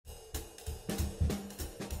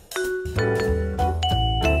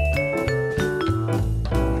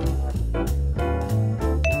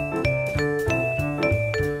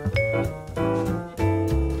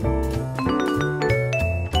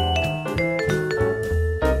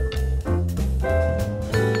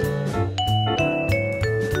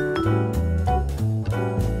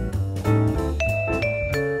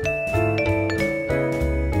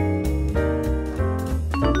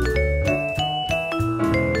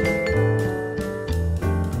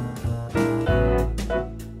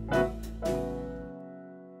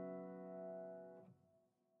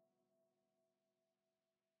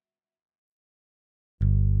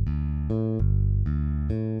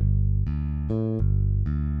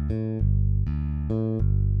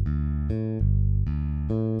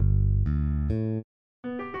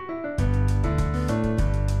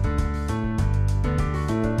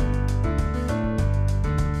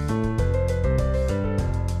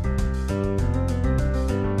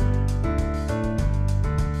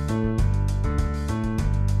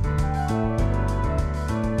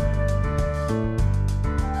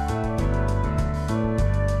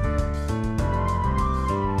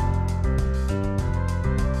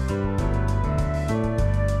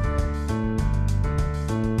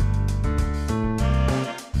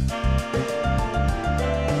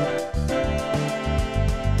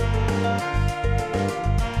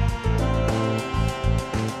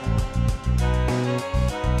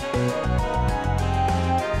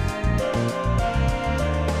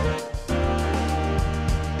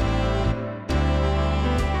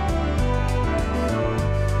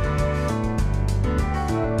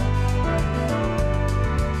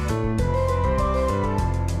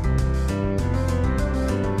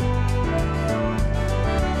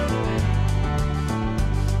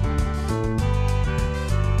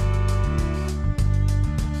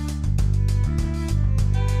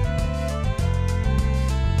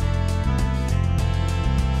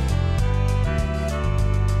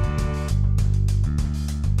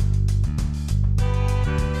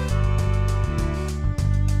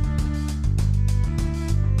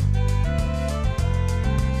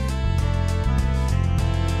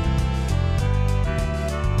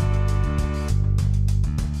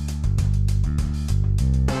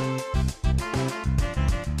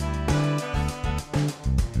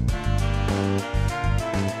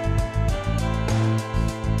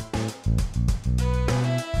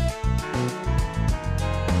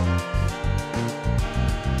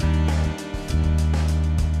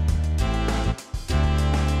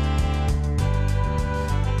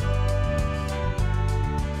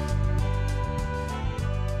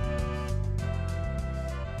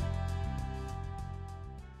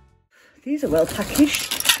These are well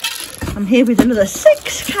packaged. I'm here with another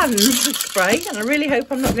 6 cans of spray, and I really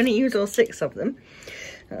hope I'm not going to use all 6 of them.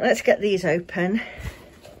 Let's get these open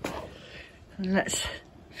and let's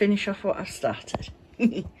finish off what I've started.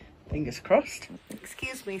 Fingers crossed.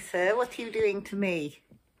 Excuse me, sir, what are you doing to me?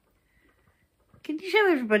 Can you show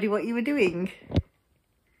everybody what you were doing? Do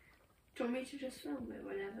you want me to just film it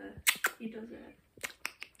whenever he does it?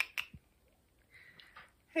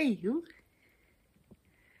 Hey, you.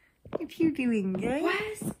 What are you doing, guys?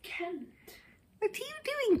 Where's Kent? What are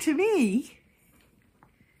you doing to me?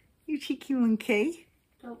 You cheeky monkey.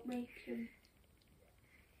 Don't make him.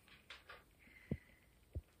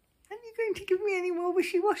 Aren't you going to give me any more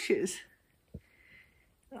wishy-washes?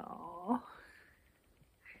 Oh.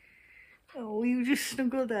 Oh, you just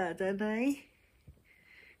snuggled there, didn't I?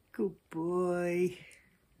 Good boy.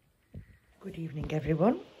 Good evening,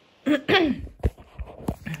 everyone. I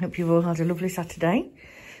hope you've all had a lovely Saturday.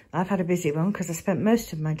 I've had a busy one because I spent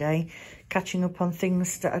most of my day catching up on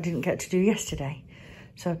things that I didn't get to do yesterday.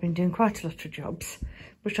 So I've been doing quite a lot of jobs,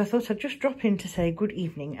 which I thought I'd just drop in to say good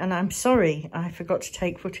evening. And I'm sorry I forgot to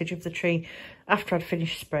take footage of the tree after I'd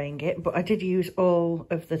finished spraying it, but I did use all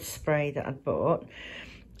of the spray that I'd bought,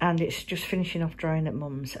 and it's just finishing off drying at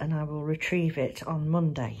Mum's, and I will retrieve it on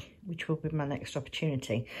Monday, which will be my next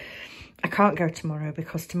opportunity. I can't go tomorrow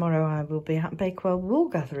because tomorrow I will be at Bakewell wool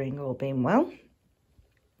gathering, all being well.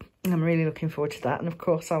 I'm really looking forward to that, and of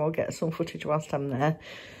course I will get some footage whilst I'm there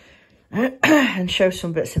and show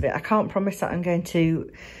some bits of it. I can't promise that I'm going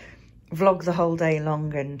to vlog the whole day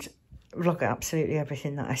long and vlog absolutely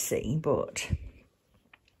everything that I see, but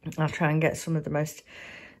I'll try and get some of the most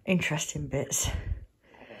interesting bits.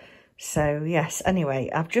 So yes,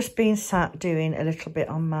 anyway, I've just been sat doing a little bit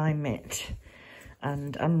on my mitt,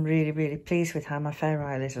 and I'm really pleased with how my Fair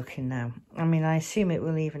Isle is looking now. I mean, I assume it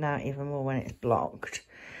will even out even more when it's blocked,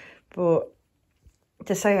 but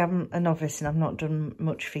to say I'm a novice and I've not done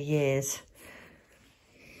much for years,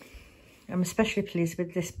 I'm especially pleased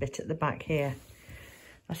with this bit at the back here.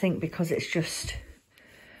 I think because it's just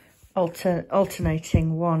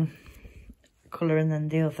alternating one colour and then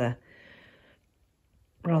the other,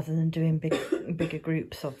 rather than doing bigger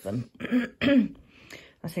groups of them.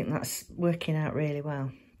 I think that's working out really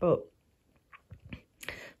well. But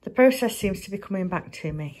the process seems to be coming back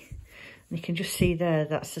to me. And you can just see there,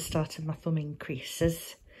 that's the start of my thumbing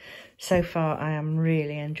creases. So far, I am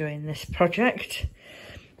really enjoying this project.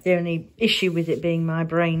 The only issue with it being my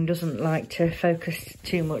brain doesn't like to focus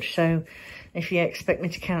too much. So if you expect me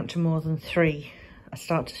to count to more than 3, I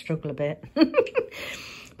start to struggle a bit.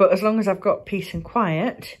 But as long as I've got peace and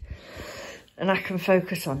quiet and I can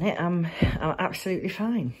focus on it, I'm absolutely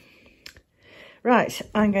fine. Right,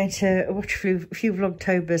 I'm going to watch a few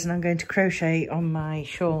Vlogtobers and I'm going to crochet on my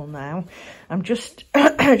shawl now. I'm just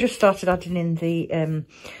just started adding in the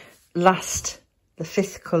the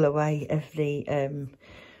 5th colourway of the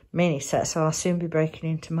mini set, so I'll soon be breaking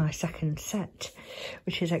into my 2nd set,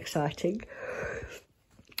 which is exciting.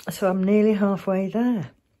 So I'm nearly halfway there.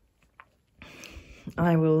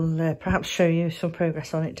 I will perhaps show you some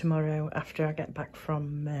progress on it tomorrow after I get back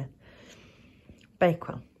from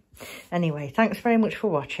Bakewell. Anyway, thanks very much for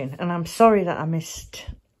watching, and I'm sorry that I missed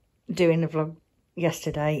doing the vlog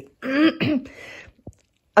yesterday.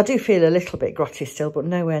 I do feel a little bit grotty still, but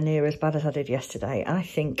nowhere near as bad as I did yesterday. I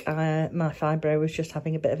think my fibro was just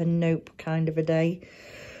having a bit of a nope kind of a day,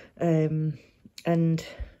 and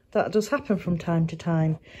that does happen from time to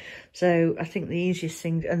time. So I think the easiest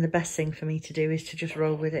thing and the best thing for me to do is to just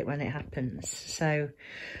roll with it when it happens. So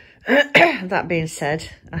that being said,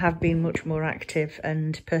 I have been much more active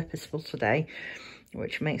and purposeful today,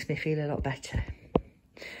 which makes me feel a lot better.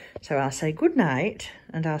 So I'll say good night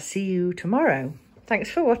and I'll see you tomorrow.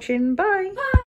 Thanks for watching. Bye. Bye.